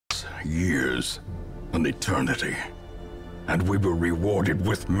years, an eternity, and we were rewarded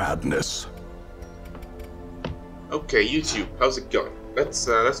with madness. Okay, YouTube, how's it going? Let's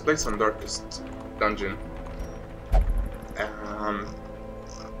play some Darkest Dungeon.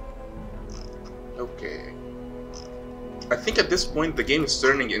 Okay. I think at this point the game is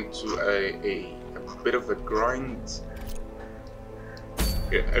turning into a bit of a grind.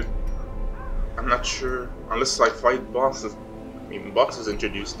 Yeah, I'm not sure, unless I fight bosses. I mean, bosses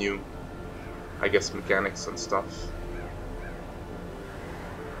introduce new, I guess, mechanics and stuff.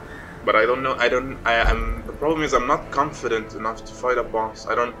 But I don't know. The problem is I'm not confident enough to fight a boss.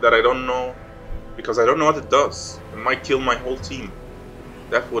 I don't know, because I don't know what it does. It might kill my whole team.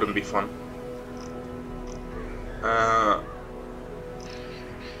 That wouldn't be fun.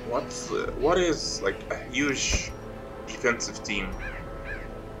 What is like a huge defensive team?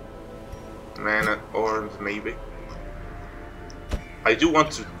 Man at arms, maybe. I do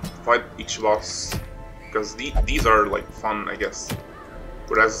want to fight each boss because these are like fun, I guess.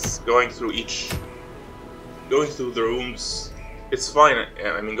 Whereas going through the rooms, it's fine.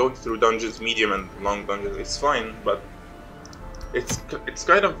 I mean, going through dungeons, medium and long dungeons, it's fine. But it's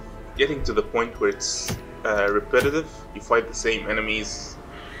kind of getting to the point where it's repetitive. You fight the same enemies.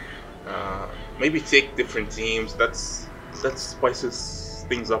 Maybe take different teams. That spices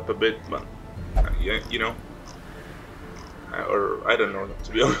things up a bit, but you know, or I don't know,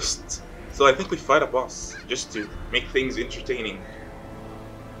 to be honest. So I think we fight a boss just to make things entertaining.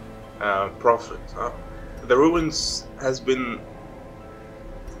 Prophet. The ruins has been,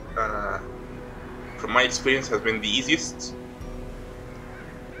 from my experience, has been the easiest.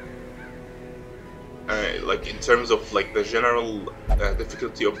 Like in terms of like the general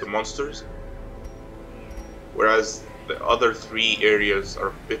difficulty of the monsters, whereas the other three areas are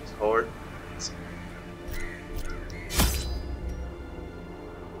a bit hard.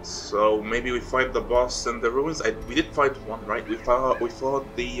 So maybe we fight the boss and the ruins. We did fight one, right? We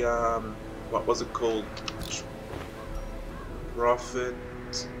fought the what was it called? Prophet,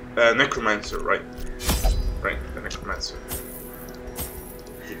 Necromancer, right? Right, the Necromancer.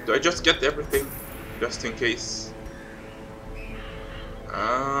 Do I just get everything, just in case?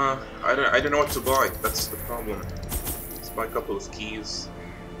 I don't know what to buy. That's the problem. Let's buy a couple of keys.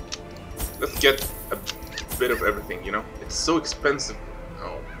 Let's get a bit of everything. You know, it's so expensive.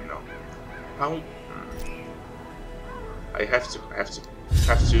 Oh, you know, how? I have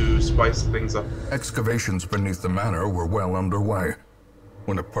to spice things up. Excavations beneath the manor were well underway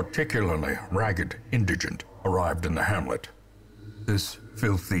when a particularly ragged indigent arrived in the hamlet. This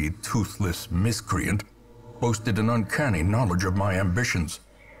filthy, toothless miscreant boasted an uncanny knowledge of my ambitions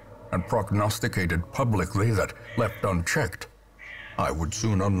and prognosticated publicly that, left unchecked, I would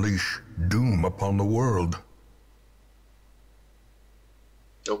soon unleash doom upon the world.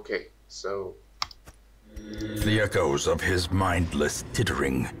 Okay, so... The echoes of his mindless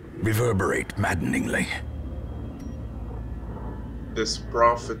tittering reverberate maddeningly. This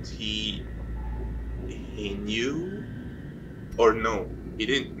prophet, he knew? Or no? He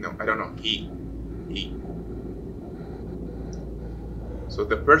didn't? No, I don't know. He... So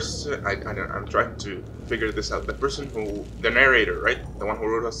the person... I'm trying to figure this out. The person who... The narrator, right? The one who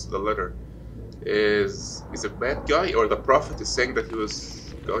wrote us the letter. Is a bad guy? Or the prophet is saying that he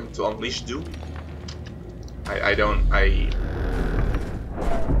was going to unleash doom? I don't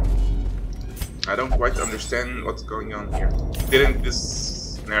quite understand what's going on here. Didn't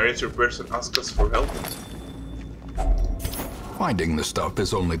this narrator person ask us for help? Finding the stuff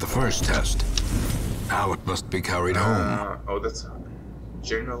is only the first test. Now it must be carried home. Oh, that's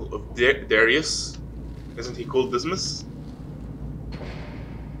General of Darius. Isn't he called Dismas?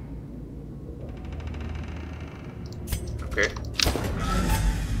 Okay.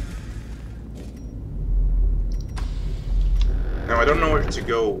 Now I don't know where to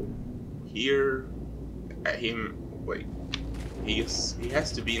go. Here, wait. He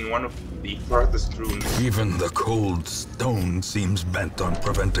has to be in one of the farthest rooms. Even the cold stone seems bent on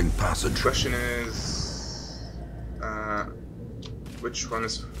preventing passage. The question is, which one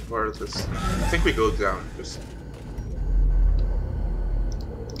is farthest? I think we go down. Just.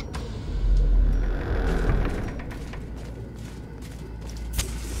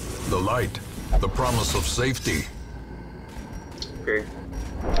 The light, the promise of safety. Okay.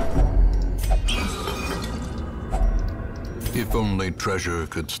 If only treasure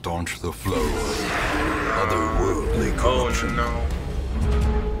could staunch the flow of otherworldly corruption. Oh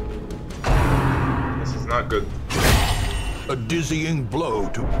no. This is not good. A dizzying blow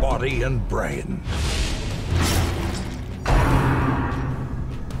to body and brain.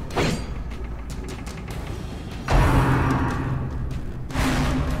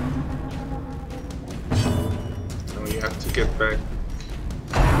 have to get back.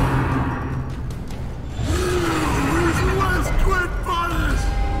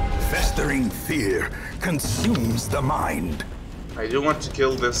 Festering fear consumes the mind. I do want to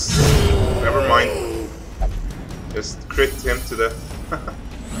kill this. Never mind. Just crit him to death.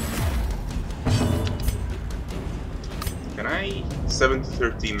 Can I? 7 to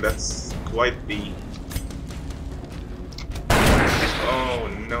 13, that's quite the... Oh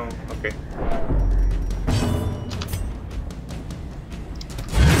no, okay.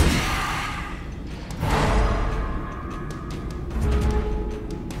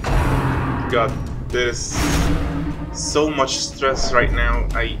 God, there's so much stress right now.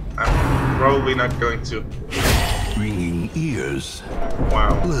 I'm probably not going to. Ringing ears.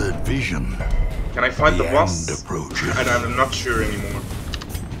 Wow. Blurred vision. Can I fight the boss? End approaches. And I'm not sure anymore.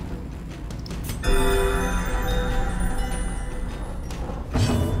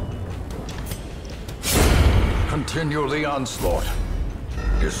 Continue the onslaught.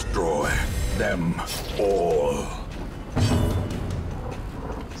 Destroy them all.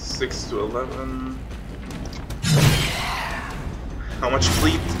 6 to 11. How much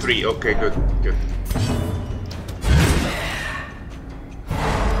bleed? 3. Okay, good, good.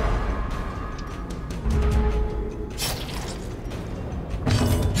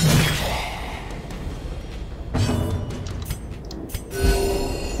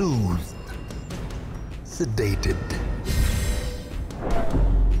 Soothed. Sedated.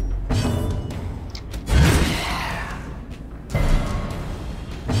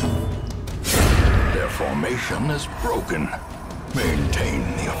 Their formation is broken. Maintain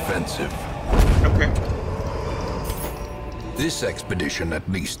the offensive. Okay. This expedition at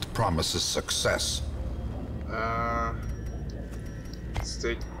least promises success. Let's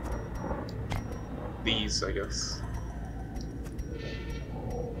take these, I guess.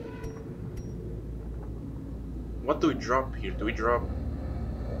 What do we drop here? Do we drop...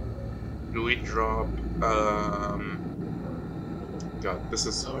 God, this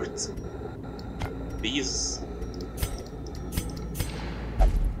is hard. These...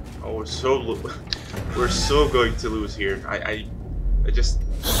 Oh, we're so going to lose here. I just...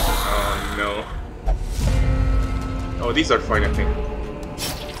 Oh no. Oh, these are fine, I think. I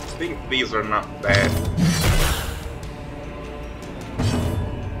think these are not bad.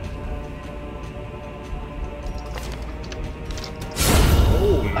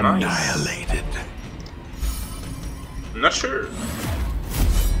 Oh, nice. Annihilated. I'm not sure.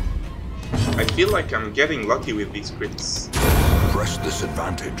 I feel like I'm getting lucky with these crits. Press this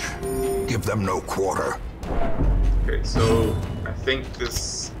advantage. Give them no quarter. Okay, so I think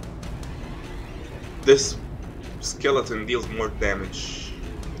this skeleton deals more damage.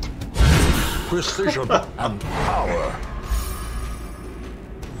 Precision and power.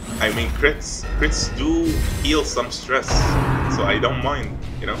 I mean, crits do heal some stress, so I don't mind,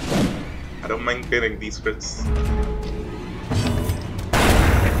 you know? I don't mind getting these crits.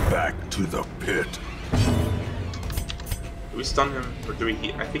 Back to the pit. Do we stun him, or do we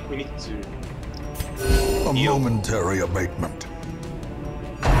heal? I think we need to A heal. momentary abatement.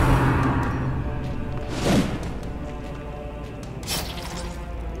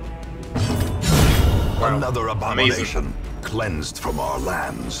 Wow. Another abomination Amazing. cleansed from our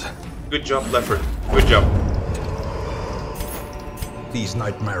lands. Good job, Leper. Good job. These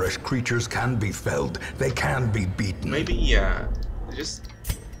nightmarish creatures can be felled. They can be beaten. Maybe, just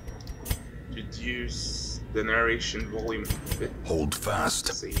reduce the narration volume a bit. Hold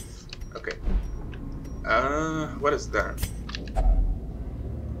fast. Save. Okay. What is that?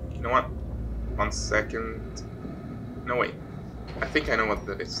 You know what? 1 second. No, wait. I think I know what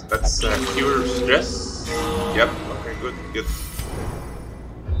that is. That's cure stress. Yep. Okay, good, good.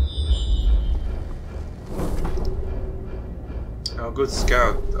 Oh, good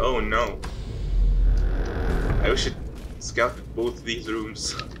scout. Oh no. I wish it scouted both these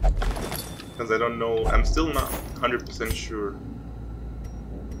rooms. Because I don't know. I'm still not 100% sure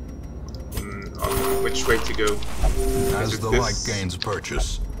on which way to go. As the light gains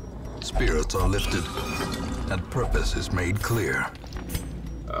purchase, spirits are lifted, and purpose is made clear.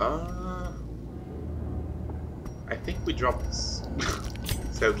 I think we dropped this.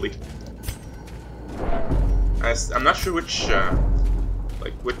 Sadly. I'm not sure which,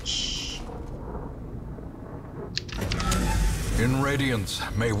 which... In Radiance,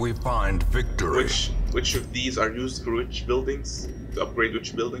 may we find victory. Which of these are used for which buildings? To upgrade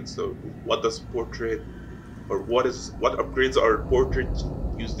which buildings? So, what does portrait... Or what upgrades are portrait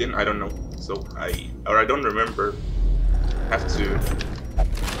used in? I don't know. So, I don't remember. Have to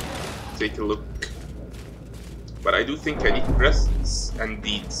take a look. But I do think I need crests and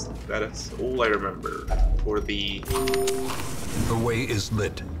deeds. That is all I remember for the... The way is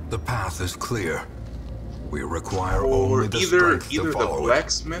lit. The path is clear. We require Or only the either strength to the follow it.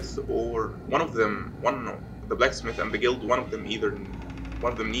 blacksmith or one of them. The blacksmith and the guild. One of them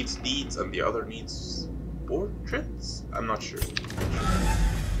needs deeds and the other needs portraits. I'm not sure.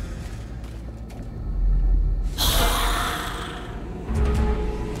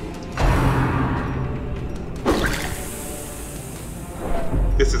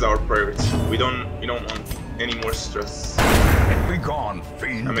 This is our priority. We don't want any more stress. Be gone,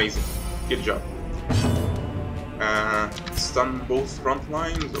 fiend. Amazing. Good job. Stun both front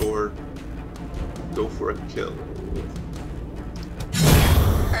lines or go for a kill.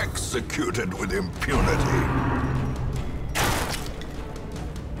 Executed with impunity.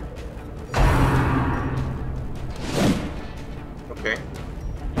 Okay.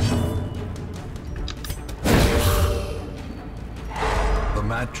 The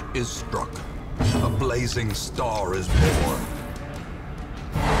match is struck. A blazing star is born.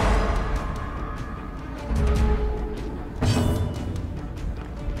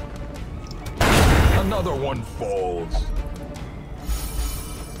 Another one falls.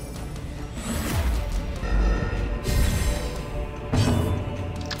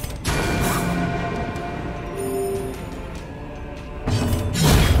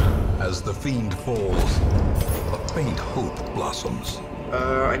 As the fiend falls, a faint hope blossoms.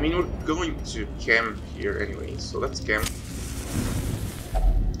 I mean, we're going to camp here anyway, so let's camp.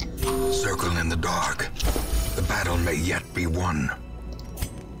 Circle in the dark. The battle may yet be won.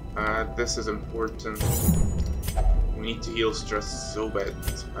 This is important. We need to heal stress so bad.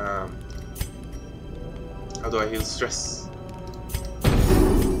 How do I heal stress?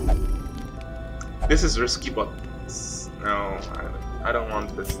 This is risky, but no, I don't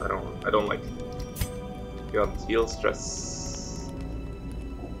want this. I don't like it. God, heal stress.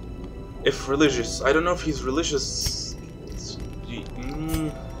 If religious, I don't know if he's religious.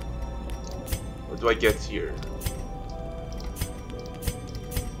 What do I get here?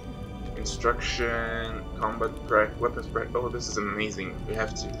 Instruction, combat prac, weapons prac. Oh, this is amazing. We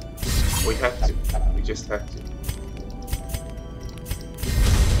have to. We have to. We just have to.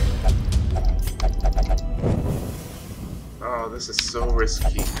 Oh, this is so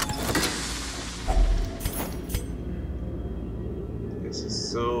risky. This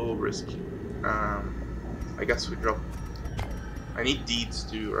is so risky. I guess we drop. I need deeds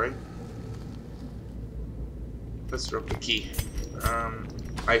too, right? Let's drop the key.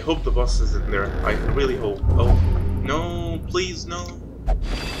 I hope the boss is in there. I really hope. Oh, no, please, no.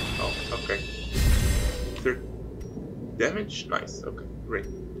 Oh, okay. 30 damage? Nice, okay, great.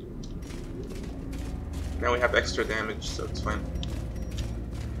 Now we have extra damage, so it's fine.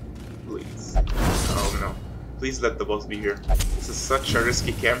 Please. Oh no. Please let the boss be here. This is such a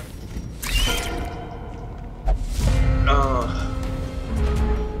risky camp.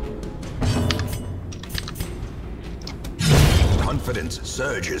 Confidence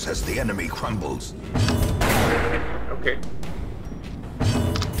surges as the enemy crumbles. Okay.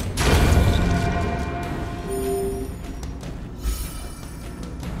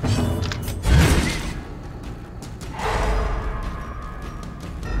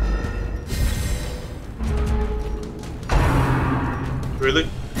 Really?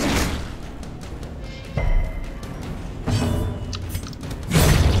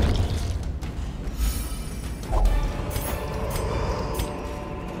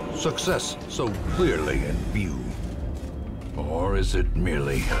 Success so clearly in view. Or is it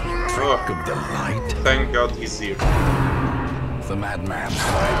merely a trick of the light? Thank God he's here. The madman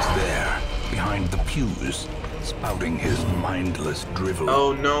hides there, behind the pews, spouting his mindless drivel.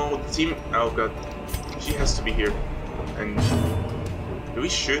 Oh no, the team. Oh God. She has to be here. And do we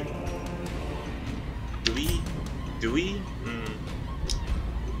shoot? Do we? Do we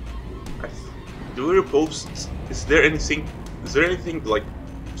repost? Is there anything like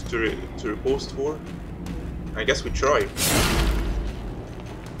to repost for? I guess we try.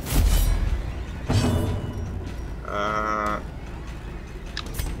 I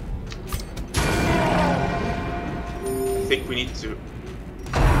think we need to.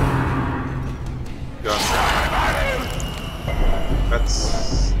 That's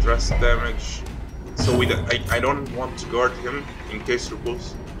stress damage. So I don't want to guard him in case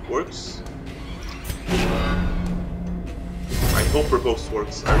repulse works. I hope repulse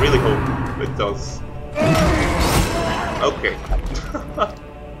works. I really hope it does. Okay.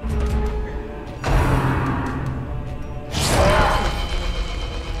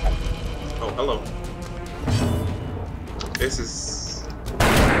 Oh, hello. This is...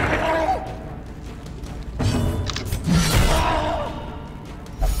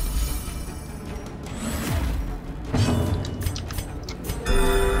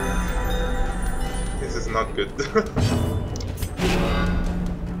 not good.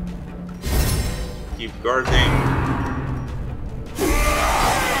 Keep guarding.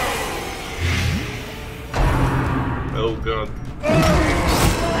 Oh god.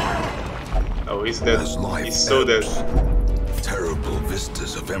 Oh, he's dead. He's so dead. Terrible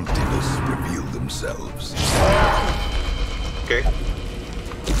vistas of emptiness reveal themselves. Okay.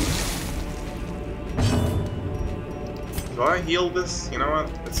 Do I heal this? You know what?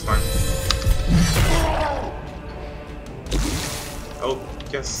 It's fine. Oh,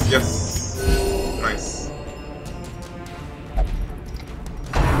 yes, yes. Nice.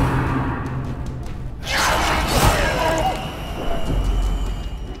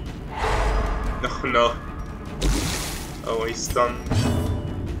 No, no. Oh, he's stunned.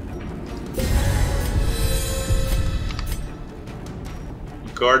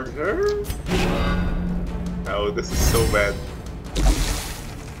 Guard her? Oh, this is so bad.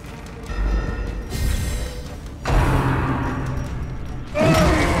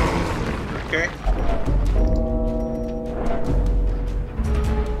 Okay.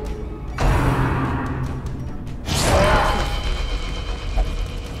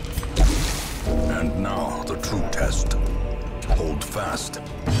 And now the true test. Hold fast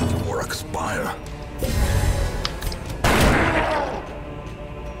or expire.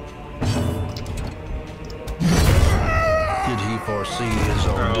 Did he foresee his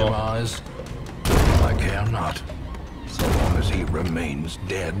own demise? I care not, so long as he remains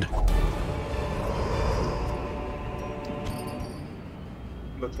dead.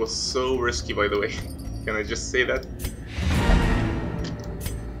 That was so risky, by the way. Can I just say that?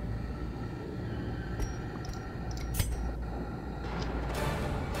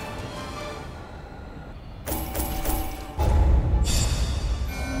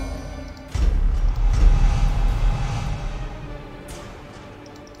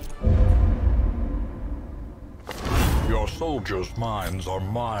 Your soldiers' minds are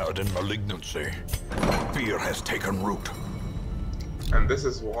mired in malignancy. Fear has taken root. And this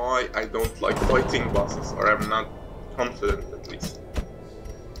is why I don't like fighting bosses, or I'm not confident at least.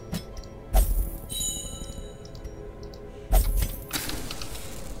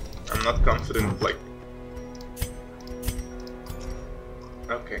 I'm not confident, like...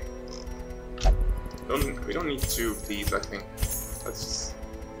 Okay. We don't need two of these, I think. Let's just...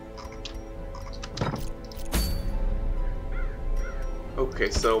 Okay,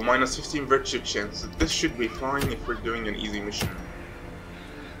 so minus 15 virtue chance. This should be fine if we're doing an easy mission.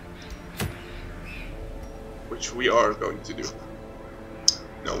 Which we are going to do.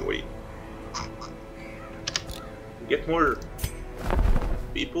 No, wait. Get more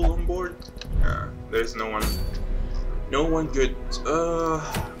people on board? There's no one. No one good.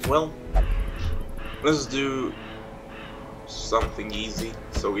 Well, let's do something easy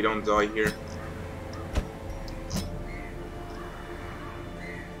so we don't die here.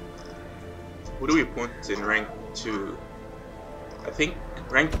 Who do we put in rank 2? I think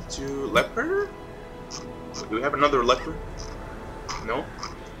rank 2 Leper? Do we have another Leper? No?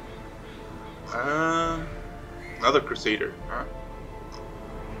 Another Crusader, huh?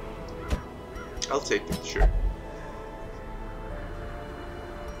 I'll take it, sure.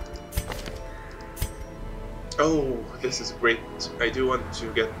 Oh, this is great. I do want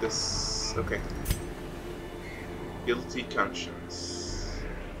to get this. Okay. Guilty conscience.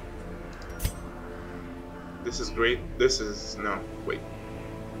 This is great. This is no. Wait.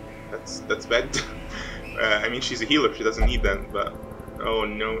 That's bad. I mean, she's a healer. She doesn't need that. But oh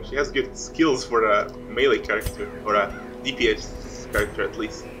no, she has good skills for a melee character or a DPS character at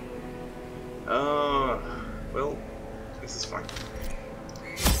least. Well, this is fine.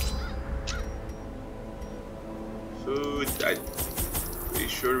 Food. I'm pretty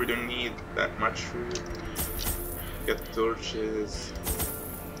sure we don't need that much food. Get torches.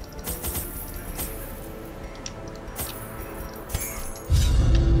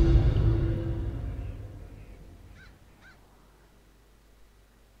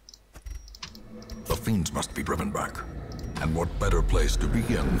 The fiends must be driven back. And what better place to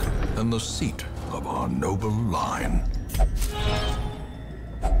begin than the seat of our noble line?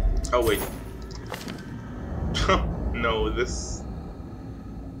 Oh wait. No, this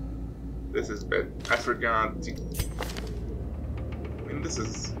is bad. I forgot to... I mean,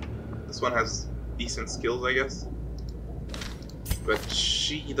 this one has decent skills, I guess. But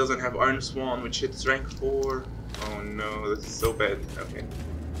she doesn't have Iron Swan, which hits rank 4. Oh no, this is so bad. Okay.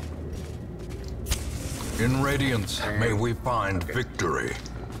 In Radiance, may we find victory.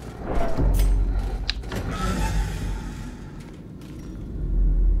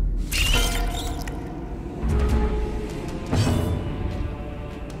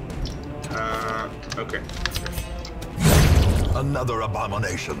 Okay. Another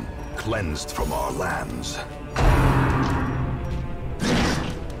abomination cleansed from our lands.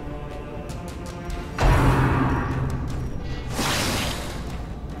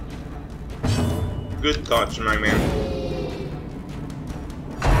 Good dodge, my man.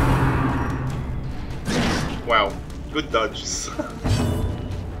 Wow, good dodges.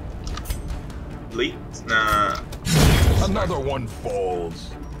 Late? Nah. Another one falls.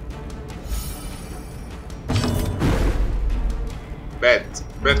 Bad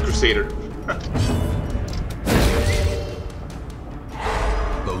Crusader.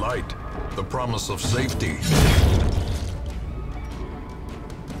 The light, the promise of safety.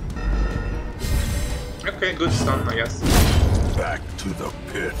 Okay, good stun, I guess. Back to the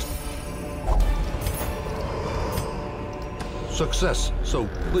pit. Success so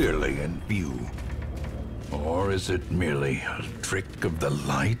clearly in view. Or is it merely a trick of the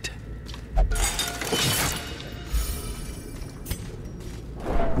light?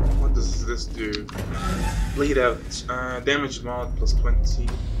 What does this do? Bleed out. Damage mod plus 20.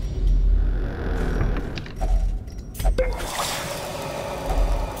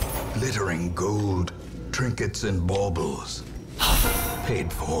 Glittering gold, trinkets and baubles.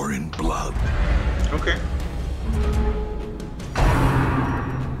 Paid for in blood. Okay.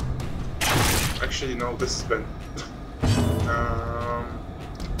 Actually, no, this is bad.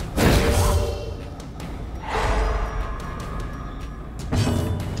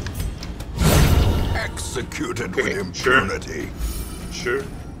 Executed Okay, with impunity. Sure.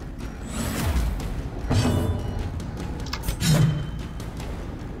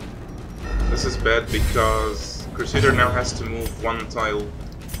 This is bad because Crusader now has to move one tile.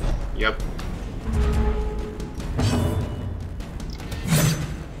 Yep.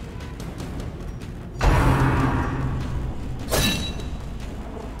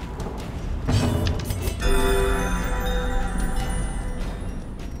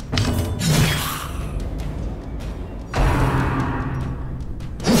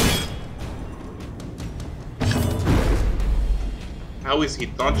 How is he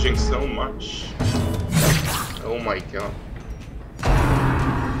dodging so much? Oh my god.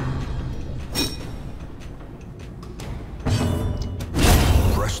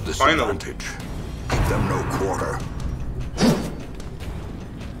 Press this Finally. advantage. Give them no quarter.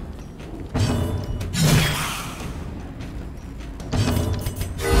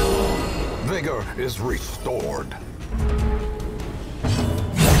 Vigor is restored.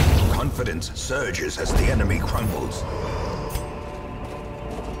 Confidence surges as the enemy crumbles.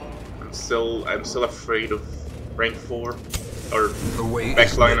 I'm still afraid of rank 4 or The way is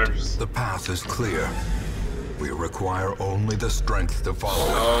backliners. lit. The path is clear. We require only the strength to follow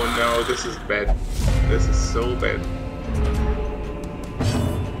it. Oh no, this is bad. This is so bad.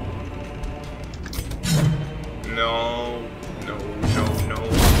 No, no, no,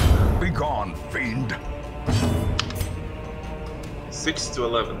 no. Begone, fiend. 6 to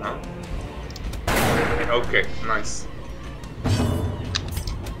 11, huh? Okay, nice.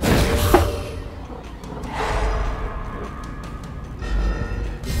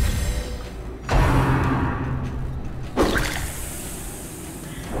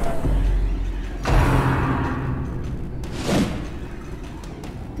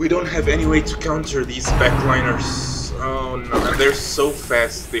 We don't have any way to counter these backliners. Oh no, and they're so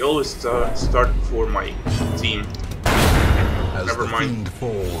fast. They always start before my team. As Never the mind. fiend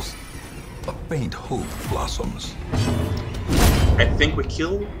falls, a faint hope blossoms. I think we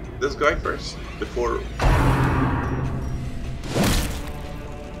kill this guy first before.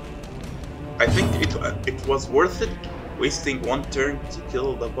 I think it was worth it wasting one turn to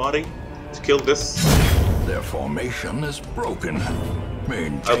kill the body, to kill this. Their formation is broken.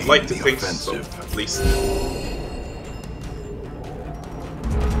 Maintain I'd like to the think offensive. so, at least.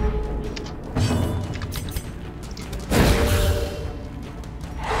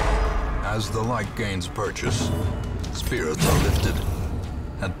 As the light gains purchase, spirits are lifted,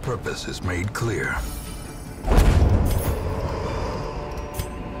 and purpose is made clear.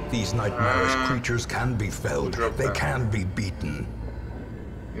 These nightmarish creatures can be felled. drop They that. can be beaten.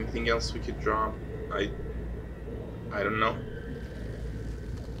 Anything else we could drop? I don't know.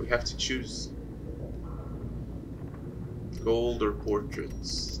 We have to choose. Gold or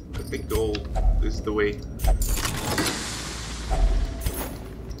portraits? I think gold is the way.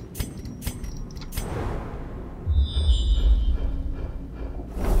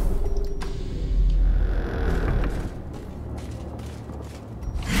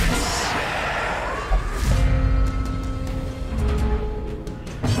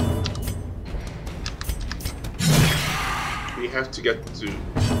 We have to get to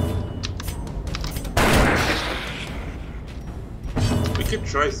could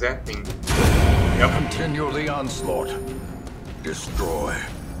try zapping. Yep. Continue the onslaught. Destroy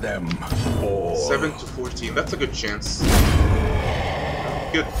them all. 7 to 14. That's a good chance.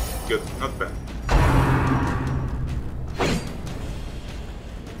 Good, good, not bad.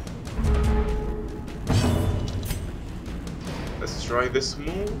 Let's try this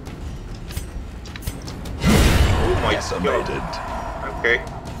move. Oh my god. Okay.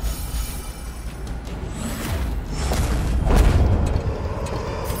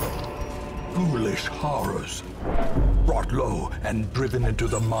 Foolish horrors. Brought low and driven into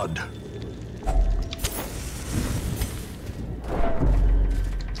the mud.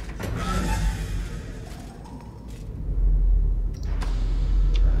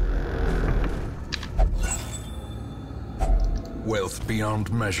 Wealth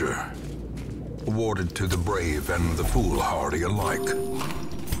beyond measure, awarded to the brave and the foolhardy alike.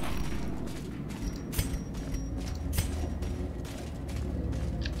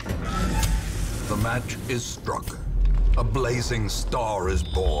 The match is struck. A blazing star is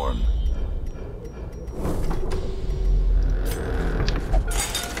born.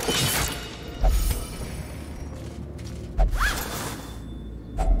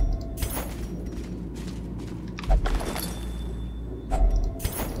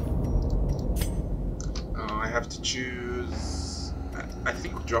 I have to choose. I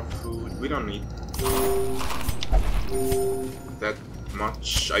think we drop food. We don't need that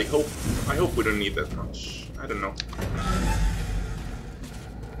much. I hope we don't need that much. I don't know.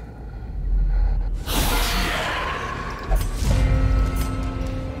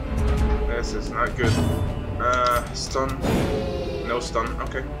 This is not good. Stun. No stun.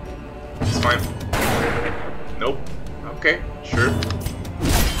 Okay. It's fine. Nope. Okay. Sure.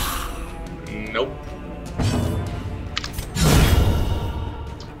 Nope.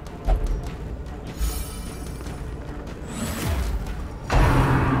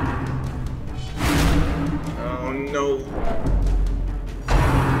 No.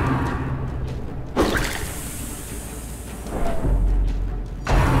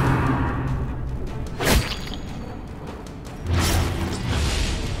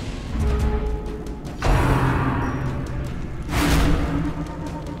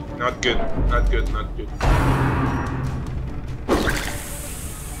 Not good, not good, not good.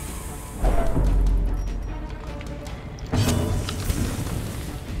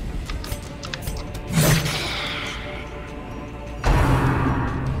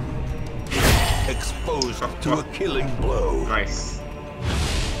 Exposed to a killing blow. Nice.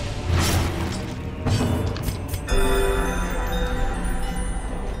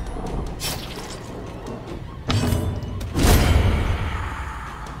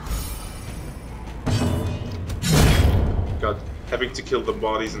 God, having to kill the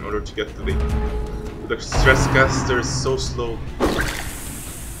bodies in order to get to the stress caster is so slow.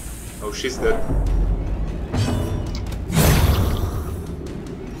 Oh, she's dead.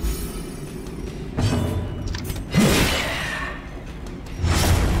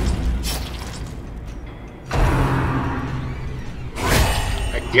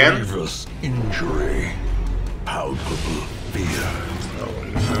 Again? Grievous injury. Palpable fear. Oh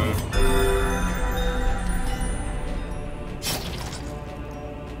no.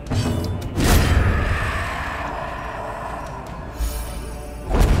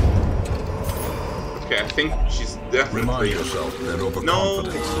 Okay, I think she's definitely. Remind yourself that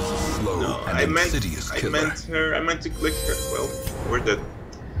overconfidence is a slow and insidious killer. I meant to click her. Well, we're dead.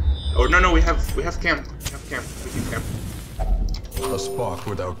 Oh no, we have camp. We have camp. We can camp. A spark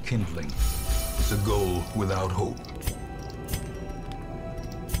without kindling is a goal without hope.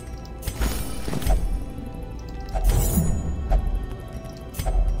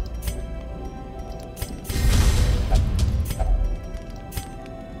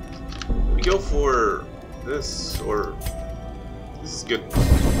 We go for this, or this is good.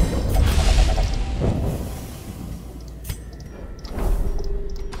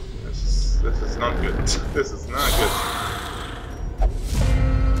 This is not good. This is not good.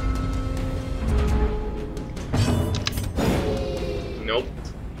 Nope.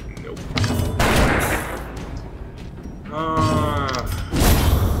 Nope.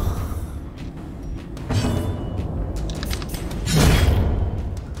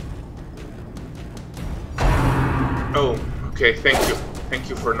 Oh, okay, thank you. Thank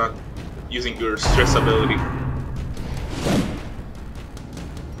you for not using your stress ability.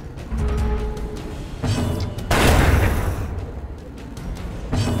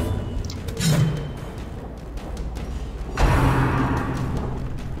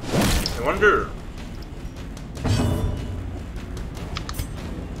 I wonder...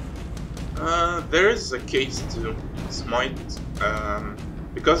 there is a case to smite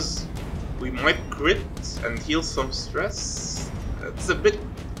because we might crit and heal some stress. It's a bit.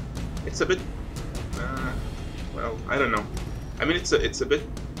 Well, I don't know. I mean, it's a bit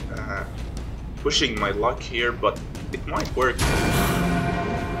pushing my luck here, but it might work.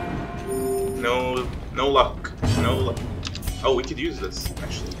 No luck. No luck. Oh, we could use this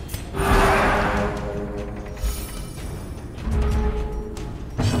actually.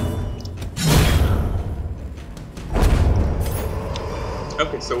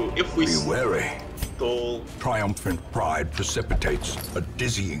 Okay, so if we be wary. stall, Triumphant pride precipitates a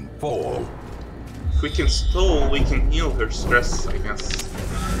dizzying fall. if we can stall, we can heal her stress, I guess.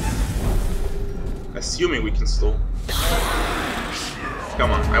 Assuming we can stall. Come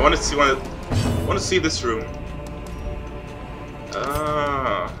on, I want to see this room.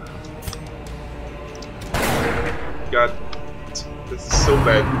 God, this is so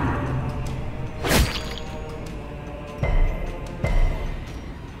bad.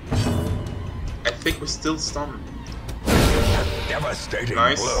 I think we're still stunned. Devastating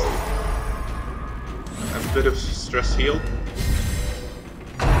Nice. blow. A bit of stress heal.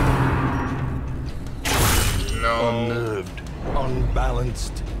 No. Unnerved,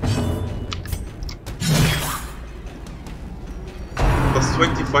 unbalanced. Plus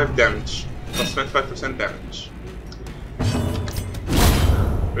 25 damage. Plus 25% damage.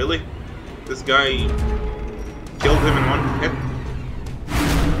 Really? This guy killed him in one hit?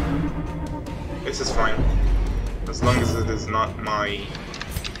 This is fine. As long as it is not my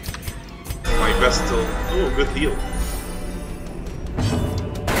Vestal. Oh, good heal.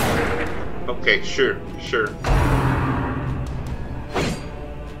 Okay, sure.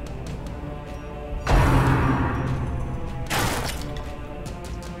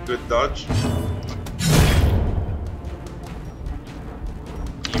 Good dodge.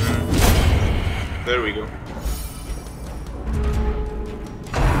 There we go.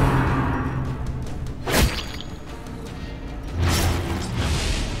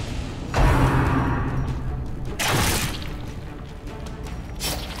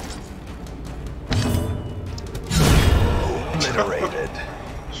 Obliterated.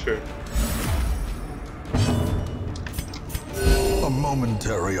 Sure. A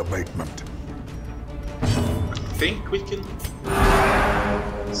momentary abatement. I think we can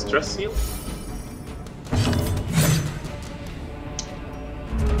stress heal.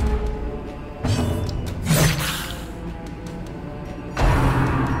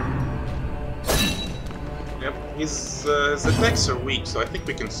 Yep, his attacks are weak, so I think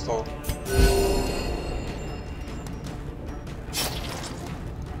we can stall.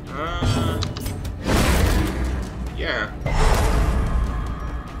 Yeah.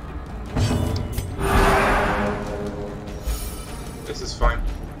 This is fine.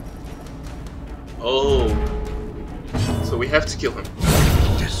 Oh. So we have to kill him.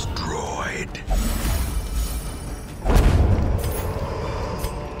 Destroyed.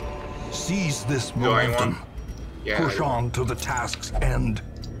 Seize this Do I momentum. want? Yeah. Push on to the task's end.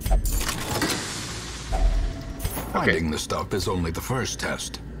 Finding the stuff is only the first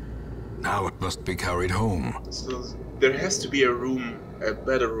test. Now it must be carried home. So there has to be a room, a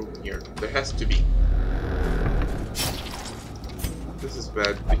better room here. There has to be. This is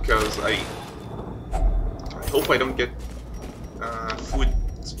bad because I hope I don't get food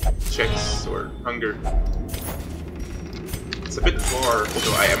checks or hunger. It's a bit far,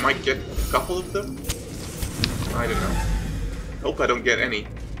 although I might get a couple of them. I don't know. Hope I don't get any.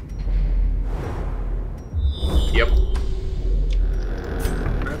 Yep.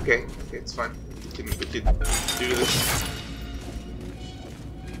 Okay, it's fine. We can do this.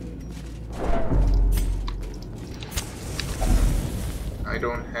 I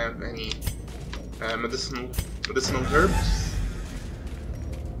don't have any medicinal herbs.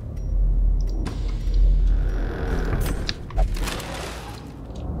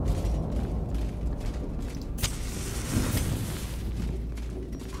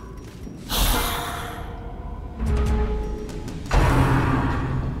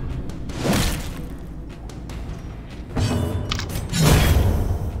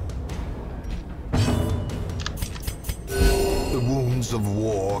 Of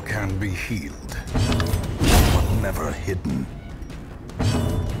war can be healed, but never hidden.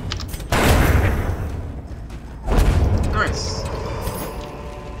 Nice.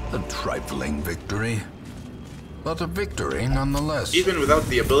 A trifling victory, but a victory nonetheless. Even without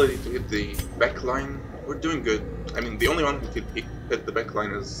the ability to hit the backline, we're doing good. I mean, the only one who could hit the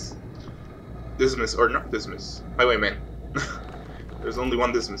backline is Dismas, or not Dismas, Highwayman. There's only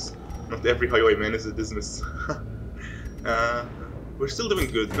one Dismas. Not every Highwayman is a Dismas. We're still doing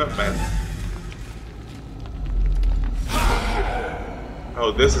good, not bad.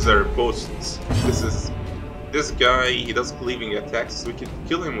 Oh, this is our post. This guy, he doesn't believe in attacks, so we can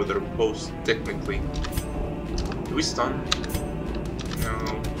kill him with our post, technically. Do we stun? No.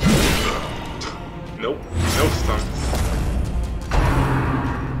 Nope, no stun.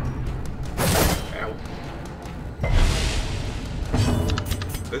 Ow.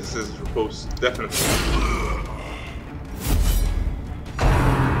 This is riposte, definitely.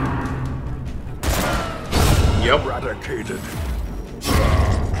 Yep. Eradicated.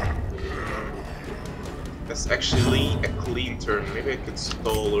 That's actually a clean turn. Maybe I could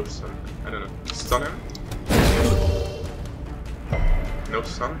stall or something. I don't know. Stun him? No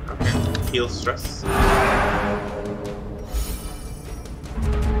stun? Okay. Heal stress.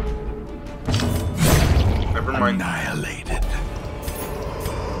 Never mind. Annihilated.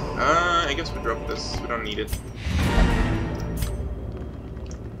 I guess we drop this. We don't need it.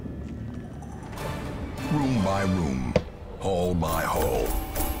 Room by room, hall by hall,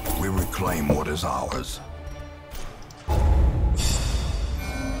 we reclaim what is ours.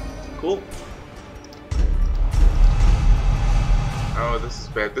 Cool. Oh, this is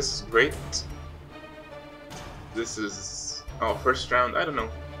bad. This is great. This is... Oh, first round. I don't know.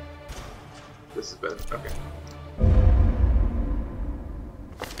 This is bad. Okay.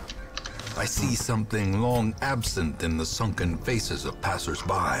 I see something long absent in the sunken faces of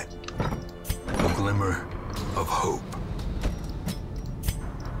passers-by. A glimmer of hope.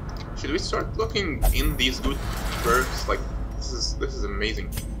 Should we start looking in these good perks? Like, this is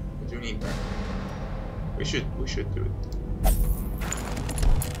amazing. We do need that. We should do it.